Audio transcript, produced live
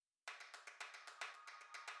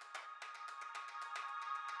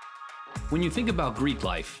When you think about Greek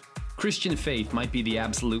life, Christian faith might be the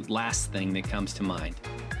absolute last thing that comes to mind.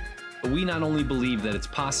 But we not only believe that it's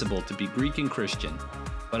possible to be Greek and Christian,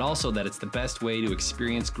 but also that it's the best way to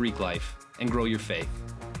experience Greek life and grow your faith.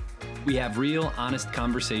 We have real, honest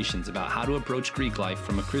conversations about how to approach Greek life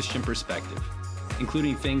from a Christian perspective,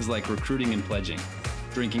 including things like recruiting and pledging,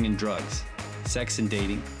 drinking and drugs, sex and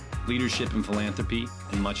dating, leadership and philanthropy,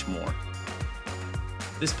 and much more.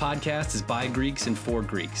 This podcast is by Greeks and for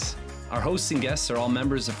Greeks. Our hosts and guests are all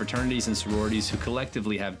members of fraternities and sororities who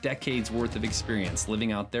collectively have decades worth of experience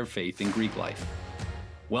living out their faith in Greek life.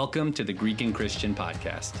 Welcome to the Greek and Christian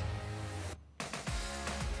Podcast.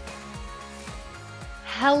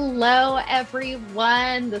 Hello,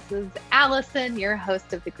 everyone. This is Alison, your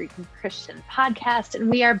host of the Greek and Christian Podcast,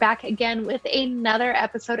 and we are back again with another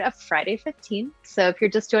episode of Friday 15. So if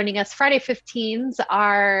you're just joining us, Friday 15s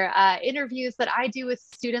are interviews that I do with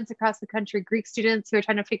students across the country, Greek students who are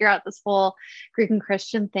trying to figure out this whole Greek and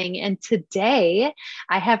Christian thing. And today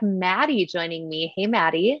I have Maddie joining me. Hey,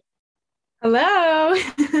 Maddie. Hello.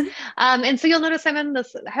 And so you'll notice I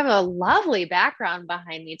have a lovely background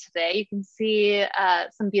behind me today. You can see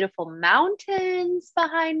some beautiful mountains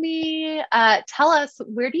behind me. Tell us,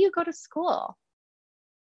 where do you go to school?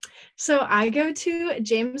 So I go to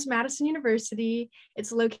James Madison University.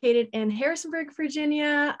 It's located in Harrisonburg,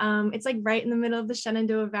 Virginia. It's like right in the middle of the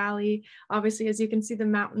Shenandoah Valley. Obviously, as you can see the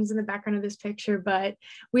mountains in the background of this picture, but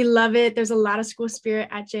we love it. There's a lot of school spirit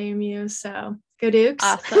at JMU. So go Dukes.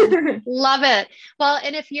 Awesome. Love it. Well,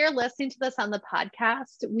 and if you're listening to this on the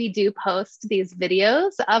podcast, we do post these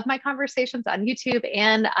videos of my conversations on YouTube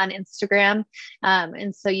and on Instagram.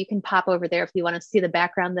 And so you can pop over there if you want to see the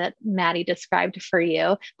background that Maddie described for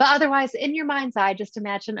you. But otherwise, in your mind's eye, just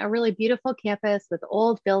imagine a really beautiful campus with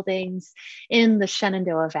old buildings in the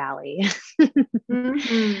Shenandoah Valley.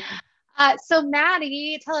 Mm-hmm. So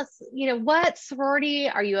Maddie, tell us, what sorority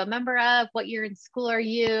are you a member of? What year in school are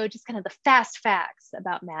you? Just kind of the fast facts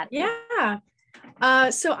about Maddie.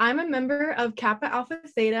 Yeah. So I'm a member of Kappa Alpha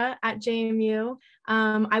Theta at JMU.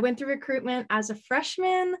 I went through recruitment as a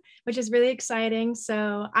freshman, which is really exciting.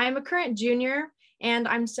 So I'm a current junior and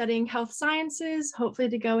I'm studying health sciences, hopefully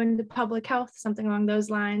to go into public health, something along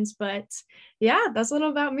those lines. But yeah, that's a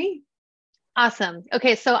little about me. Awesome.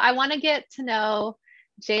 Okay. So I want to get to know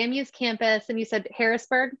JMU's campus, and you said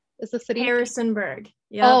Harrisburg is the city? Harrisonburg.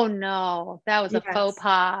 Yep. Oh no, that was a faux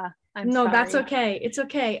pas. I'm sorry. That's okay. It's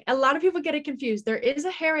okay. A lot of people get it confused. There is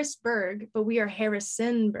a Harrisburg, but we are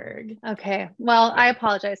Harrisonburg. Okay. Well, I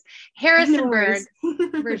apologize. Harrisonburg,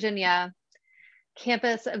 Virginia,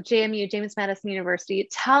 campus of JMU, James Madison University.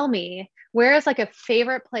 Tell me, where is like a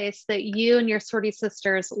favorite place that you and your sorority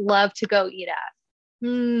sisters love to go eat at?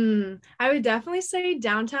 I would definitely say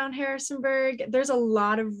downtown Harrisonburg. There's a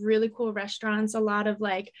lot of really cool restaurants, a lot of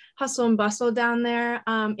like hustle and bustle down there.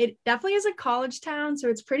 It definitely is a college town, so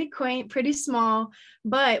it's pretty quaint, pretty small.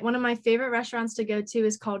 But one of my favorite restaurants to go to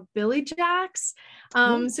is called Billy Jack's.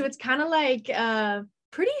 So it's kind of like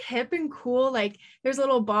pretty hip and cool. Like there's a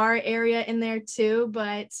little bar area in there too,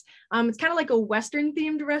 but it's kind of like a Western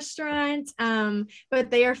themed restaurant. But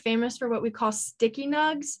they are famous for what we call sticky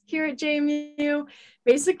nugs here at JMU.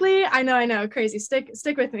 Basically, I know, crazy.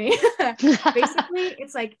 Stick with me. Basically,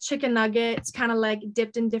 it's like chicken nuggets, kind of like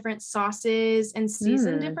dipped in different sauces and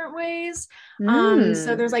seasoned different ways.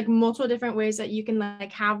 So there's like multiple different ways that you can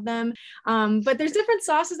like have them. But there's different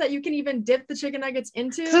sauces that you can even dip the chicken nuggets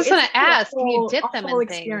into. So I was going to ask, can you dip them in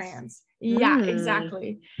experience? Things? Yeah,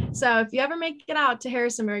 exactly. So if you ever make it out to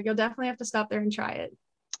Harrisonburg, you'll definitely have to stop there and try it.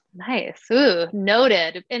 Nice. Ooh,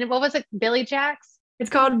 noted. And what was it? Billy Jack's? It's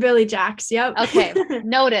called Billy Jack's. Yep. Okay.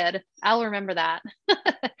 Noted. I'll remember that.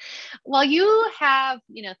 Well, you have,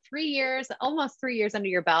 3 years, almost 3 years under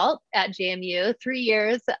your belt at JMU, 3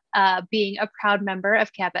 years being a proud member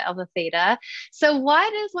of Kappa Alpha Theta. So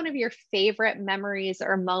what is one of your favorite memories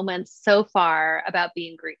or moments so far about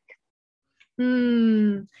being Greek?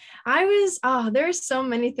 There's so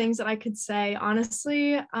many things that I could say,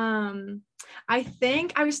 honestly. I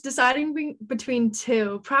think I was deciding between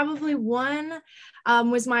two. Probably one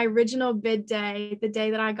was my original bid day, the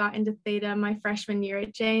day that I got into Theta my freshman year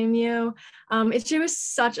at JMU. It was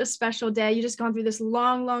such a special day. You just gone through this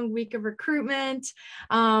long week of recruitment,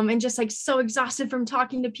 and just like so exhausted from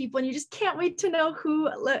talking to people, and you just can't wait to know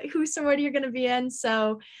who sorority you're going to be in.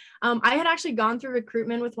 So I had actually gone through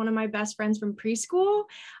recruitment with one of my best friends from preschool,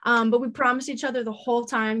 but we promised each other the whole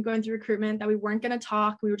time going through recruitment that we weren't going to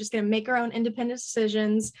talk. We were just going to make our own independent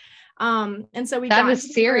decisions. And so that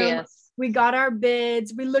was serious. We got our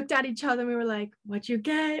bids. We looked at each other and we were like, what'd you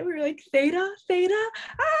get? We were like, Theta.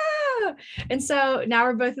 And so now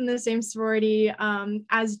we're both in the same sorority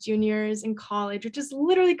as juniors in college, which is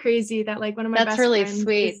literally crazy that like one of my That's best really friends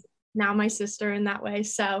sweet. is now my sister in that way.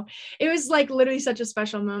 So it was like literally such a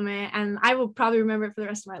special moment, and I will probably remember it for the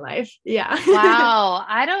rest of my life. Yeah. Wow.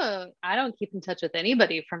 I don't keep in touch with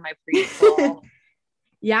anybody from my preschool.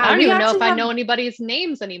 Yeah, I don't we even know if actually I have, know anybody's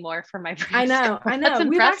names anymore from my I know. preschool. That's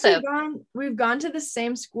impressive. We've gone to the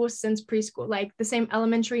same school since preschool, like the same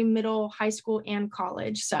elementary, middle, high school, and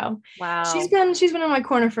college. So Wow. she's been in my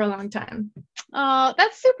corner for a long time. Oh,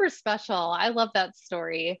 that's super special. I love that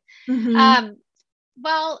story. Mm-hmm.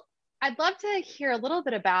 Well, I'd love to hear a little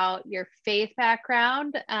bit about your faith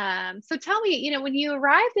background. So tell me, when you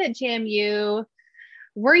arrived at JMU,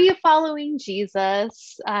 were you following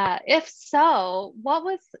Jesus? If so,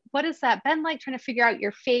 what has that been like trying to figure out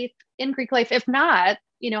your faith in Greek life? If not,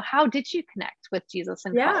 how did you connect with Jesus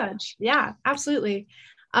in college? Yeah, absolutely.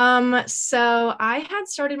 So I had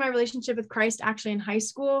started my relationship with Christ actually in high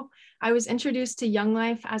school. I was introduced to Young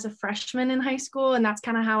Life as a freshman in high school, and that's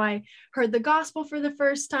kind of how I heard the gospel for the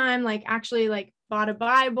first time, like actually like bought a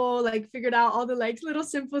Bible, like figured out all the like little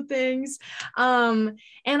simple things. And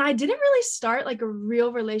I didn't really start like a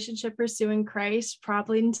real relationship pursuing Christ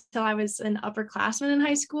probably until I was an upperclassman in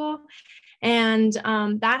high school. And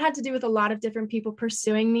that had to do with a lot of different people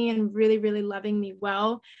pursuing me and really, really loving me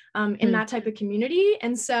well in that type of community.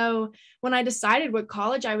 And so when I decided what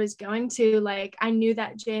college I was going to, like, I knew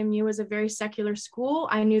that JMU was a very secular school.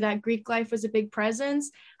 I knew that Greek life was a big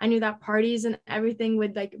presence. I knew that parties and everything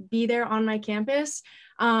would like be there on my campus.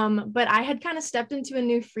 But I had kind of stepped into a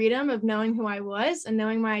new freedom of knowing who I was and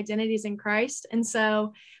knowing my identities in Christ. And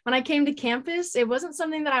so when I came to campus, it wasn't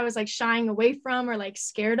something that I was like shying away from or like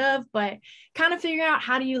scared of, but kind of figuring out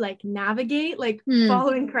how do you like navigate like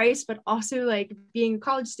following Christ, but also like being a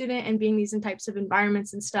college student and being these in types of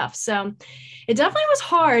environments and stuff. So it definitely was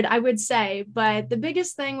hard, I would say, but the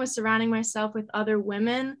biggest thing was surrounding myself with other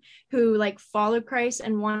women who like followed Christ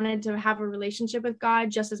and wanted to have a relationship with God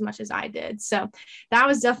just as much as I did. So that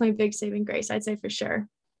was definitely a big saving grace, I'd say for sure.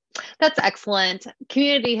 That's excellent.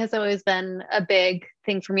 Community has always been a big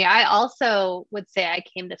thing for me. I also would say I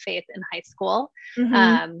came to faith in high school,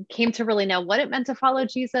 came to really know what it meant to follow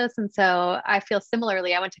Jesus. And so I feel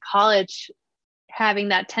similarly, I went to college having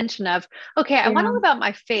that tension of, okay, I want to live out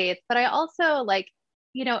my faith, but I also like,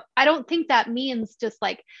 I don't think that means just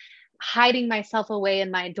like hiding myself away in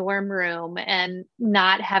my dorm room and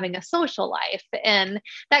not having a social life. And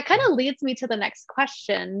that kind of leads me to the next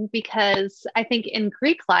question, because I think in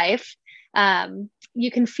Greek life, you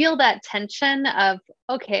can feel that tension of,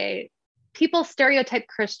 okay, people stereotype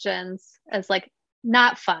Christians as like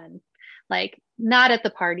not fun, like not at the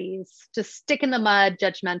parties, just stick in the mud,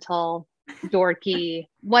 judgmental, dorky,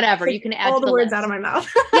 whatever you can add all to the words list. out of my mouth.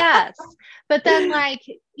 Yes. But then like,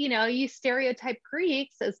 you stereotype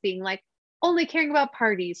Greeks as being like only caring about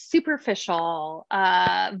parties, superficial,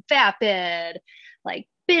 vapid, like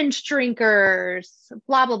binge drinkers,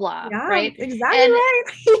 blah, blah, blah. Yeah, right. Exactly. And right.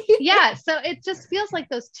 yeah, so it just feels like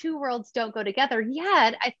those two worlds don't go together.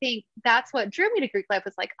 Yet I think that's what drew me to Greek life,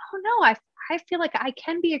 was like, oh no, I feel like I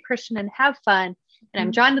can be a Christian and have fun. And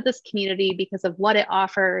I'm drawn to this community because of what it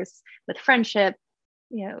offers with friendship,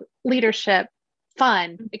 leadership,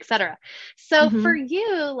 fun, etc. So for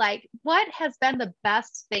you, like, what has been the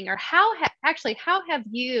best thing, or how have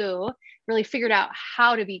you really figured out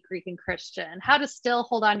how to be Greek and Christian, how to still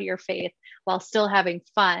hold on to your faith while still having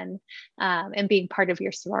fun and being part of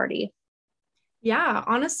your sorority? Yeah,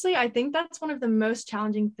 honestly, I think that's one of the most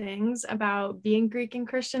challenging things about being Greek and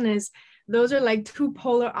Christian is those are like two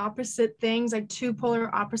polar opposite things, like two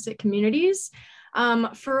polar opposite communities.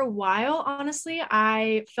 For a while, honestly,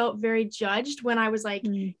 I felt very judged when I was like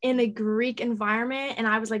in a Greek environment and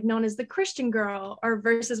I was like known as the Christian girl, or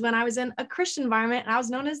versus when I was in a Christian environment and I was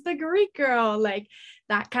known as the Greek girl, like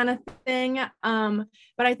that kind of thing.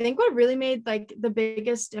 But I think what really made like the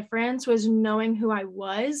biggest difference was knowing who I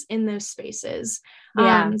was in those spaces.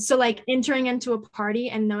 So like entering into a party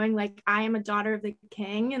and knowing like I am a daughter of the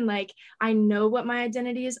king, and like I know what my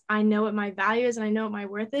identity is, I know what my value is, and I know what my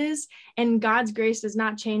worth is, and God's grace does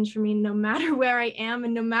not change for me no matter where I am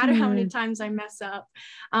and no matter how many times I mess up.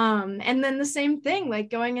 And then the same thing, like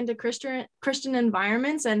going into Christian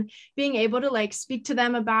environments and being able to like speak to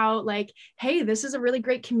them about like, hey, this is a really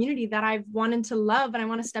great community that I've wanted to love and I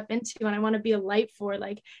want to step into and I want to be a light for.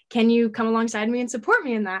 Like, can you come alongside me and support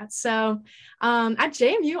me in that? So at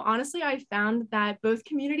JMU, honestly, I found that both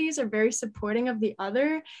communities are very supporting of the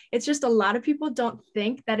other. It's just a lot of people don't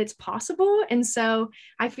think that it's possible. And so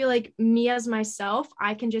I feel like me as myself,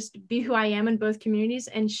 I can just be who I am in both communities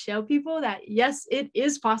and show people that, yes, it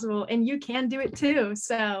is possible and you can do it too.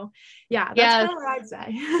 So yeah, that's kind of what I'd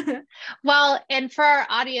say. Well, and for our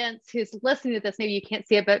audience who's listening to this, maybe you can't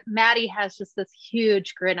see it, but Maddie has just this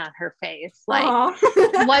huge grin on her face. Like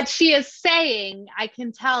what she is saying, I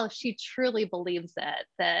can tell she truly believes it,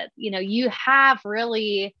 that, you know, you have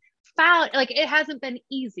really found, like, it hasn't been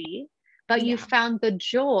easy, but you found the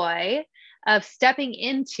joy of stepping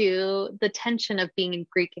into the tension of being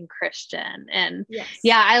Greek and Christian. And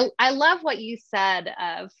I love what you said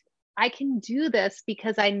of, I can do this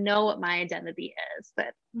because I know what my identity is,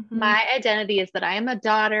 that my identity is that I am a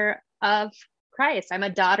daughter of Christ. I'm a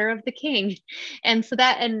daughter of the King. And so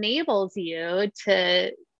that enables you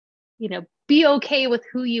to, you know, be okay with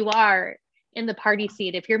who you are in the party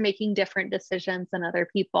seat if you're making different decisions than other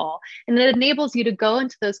people. And it enables you to go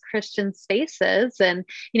into those Christian spaces and,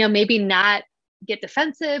 you know, maybe not get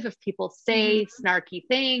defensive if people say snarky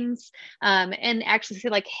things, and actually say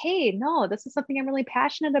like, hey, no, this is something I'm really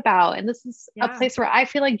passionate about. And this is a place where I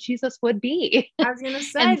feel like Jesus would be. I was going to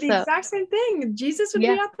say the exact same thing. Jesus would be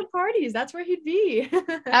at the parties. That's where he'd be.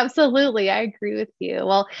 Absolutely. I agree with you.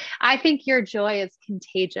 Well, I think your joy is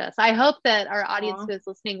contagious. I hope that our audience who is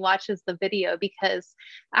listening watches the video, because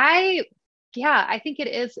I think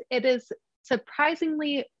it is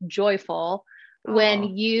surprisingly joyful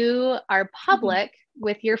when you are public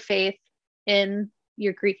with your faith in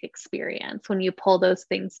your Greek experience, when you pull those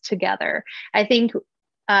things together. I think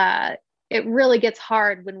it really gets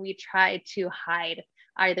hard when we try to hide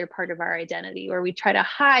either part of our identity, or we try to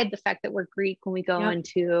hide the fact that we're Greek when we go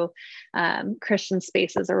into Christian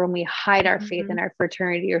spaces, or when we hide our faith in our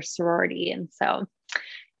fraternity or sorority. And so,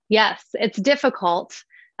 yes, it's difficult.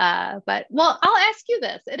 But well, I'll ask you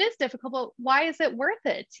this. It is difficult, but why is it worth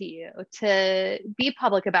it to you to be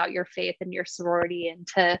public about your faith and your sorority and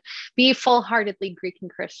to be full-heartedly Greek and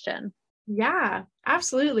Christian? Yeah,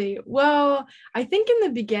 absolutely. Well, I think in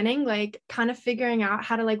the beginning, like kind of figuring out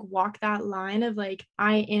how to like walk that line of like,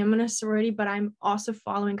 I am in a sorority, but I'm also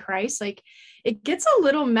following Christ. Like it gets a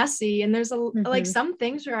little messy, and there's like some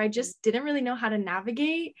things where I just didn't really know how to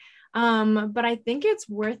navigate. But I think it's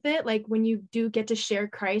worth it. Like when you do get to share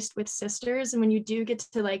Christ with sisters, and when you do get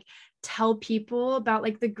to like tell people about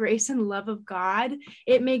like the grace and love of God,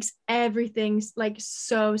 it makes everything like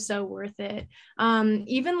so worth it.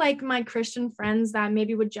 Even like my Christian friends that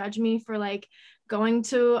maybe would judge me for like going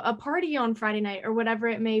to a party on Friday night or whatever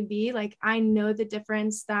it may be, like I know the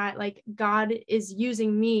difference that like God is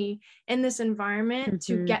using me in this environment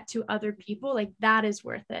to get to other people. Like that is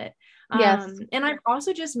worth it. And I've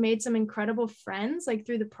also just made some incredible friends like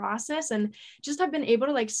through the process, and just have been able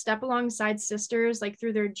to like step alongside sisters like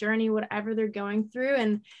through their journey, whatever they're going through,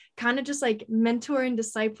 and kind of just like mentor and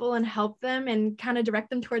disciple and help them and kind of direct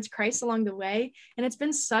them towards Christ along the way. And it's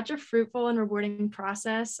been such a fruitful and rewarding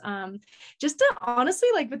process. Just to honestly,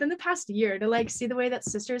 like within the past year, to like see the way that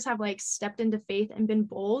sisters have like stepped into faith and been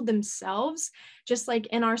bold themselves, just like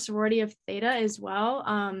in our sorority of Theta as well.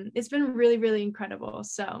 It's been really incredible.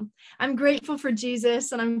 So I'm grateful for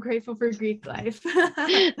Jesus, and I'm grateful for Greek life.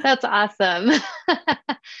 That's awesome.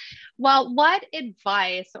 Well, what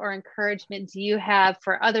advice or encouragement do you have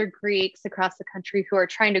for other Greeks across the country who are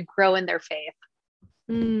trying to grow in their faith?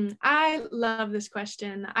 I love this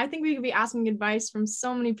question. I think we could be asking advice from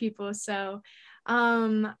so many people. So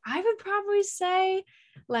I would probably say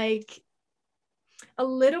like a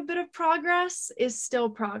little bit of progress is still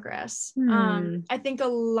progress. I think a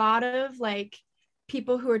lot of like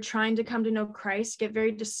people who are trying to come to know Christ get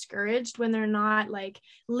very discouraged when they're not like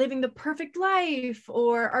living the perfect life,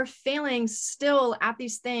 or are failing still at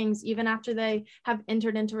these things even after they have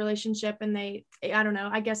entered into a relationship and they, I don't know,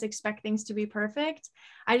 I guess expect things to be perfect.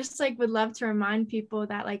 I just like would love to remind people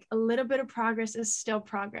that like a little bit of progress is still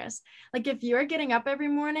progress. Like if you're getting up every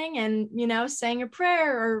morning and, you know, saying a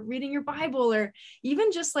prayer or reading your Bible, or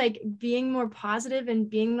even just like being more positive and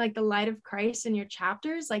being like the light of Christ in your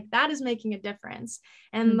chapters, like that is making a difference.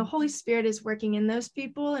 And the Holy Spirit is working in those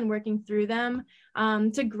people and working through them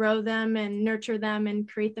to grow them and nurture them and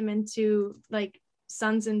create them into like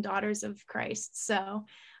sons and daughters of Christ. So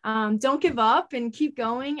don't give up and keep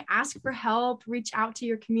going. Ask for help, reach out to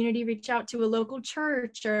your community, reach out to a local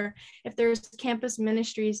church, or if there's campus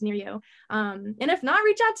ministries near you. And if not,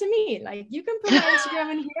 reach out to me. Like you can put my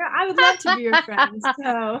Instagram in here. I would love to be your friend.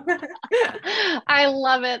 So I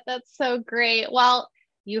love it. That's so great. Well,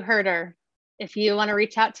 You heard her. If you want to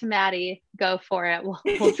reach out to Maddie, go for it.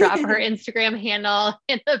 We'll drop her Instagram handle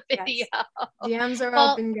in the video. Yes. DMs are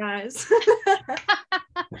open, guys.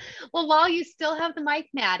 Well, while you still have the mic,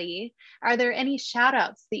 Maddie, are there any shout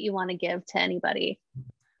outs that you want to give to anybody?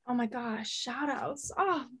 Oh my gosh, shout outs.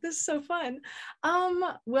 Oh, this is so fun.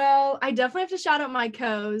 Well, I definitely have to shout out my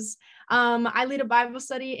co's. I lead a Bible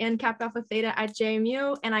study in Kappa Alpha Theta at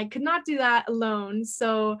JMU, and I could not do that alone.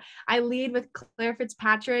 So I lead with Claire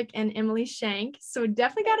Fitzpatrick and Emily Shank. So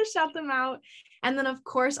definitely got to shout them out. And then, of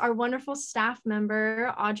course, our wonderful staff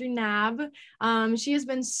member, Audrey Nab. She has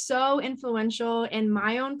been so influential in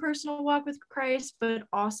my own personal walk with Christ, but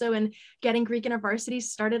also in getting Greek University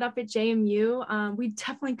started up at JMU. We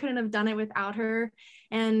definitely couldn't have done it without her.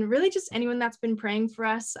 And really just anyone that's been praying for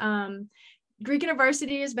us. Greek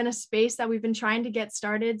University has been a space that we've been trying to get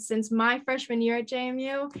started since my freshman year at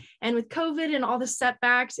JMU. And with COVID and all the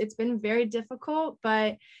setbacks, it's been very difficult,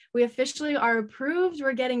 but we officially are approved.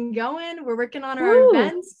 We're getting going. We're working on our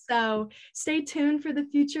events. So stay tuned for the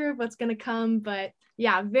future of what's going to come. But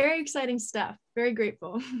yeah, very exciting stuff. Very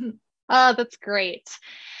grateful. Oh, that's great.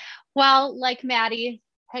 Well, like Maddie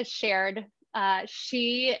has shared,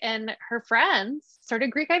 she and her friends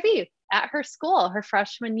started Greek IB at her school, her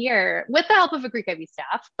freshman year, with the help of a Greek IB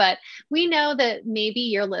staff. But we know that maybe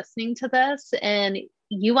you're listening to this and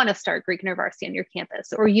you want to start Greek University on your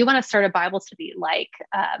campus, or you want to start a Bible study like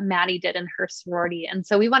Maddie did in her sorority. And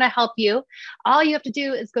so we want to help you. All you have to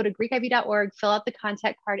do is go to greekib.org, fill out the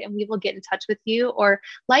contact card, and we will get in touch with you. Or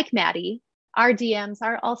like Maddie, our DMs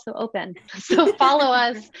are also open. So follow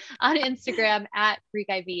us on Instagram at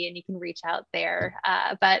GreekIB and you can reach out there.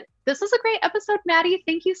 But this was a great episode, Maddie.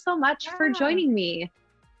 Thank you so much for joining me.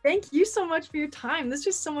 Thank you so much for your time. This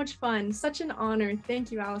was so much fun. Such an honor.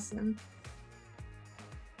 Thank you, Alison.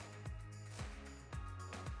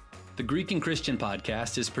 The Greek and Christian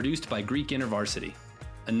podcast is produced by Greek InterVarsity,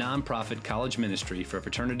 a nonprofit college ministry for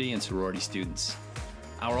fraternity and sorority students.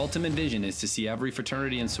 Our ultimate vision is to see every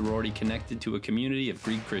fraternity and sorority connected to a community of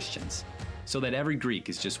Greek Christians, so that every Greek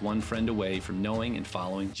is just one friend away from knowing and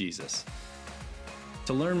following Jesus.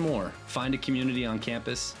 To learn more, find a community on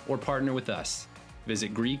campus, or partner with us,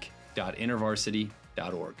 visit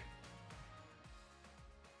greek.intervarsity.org.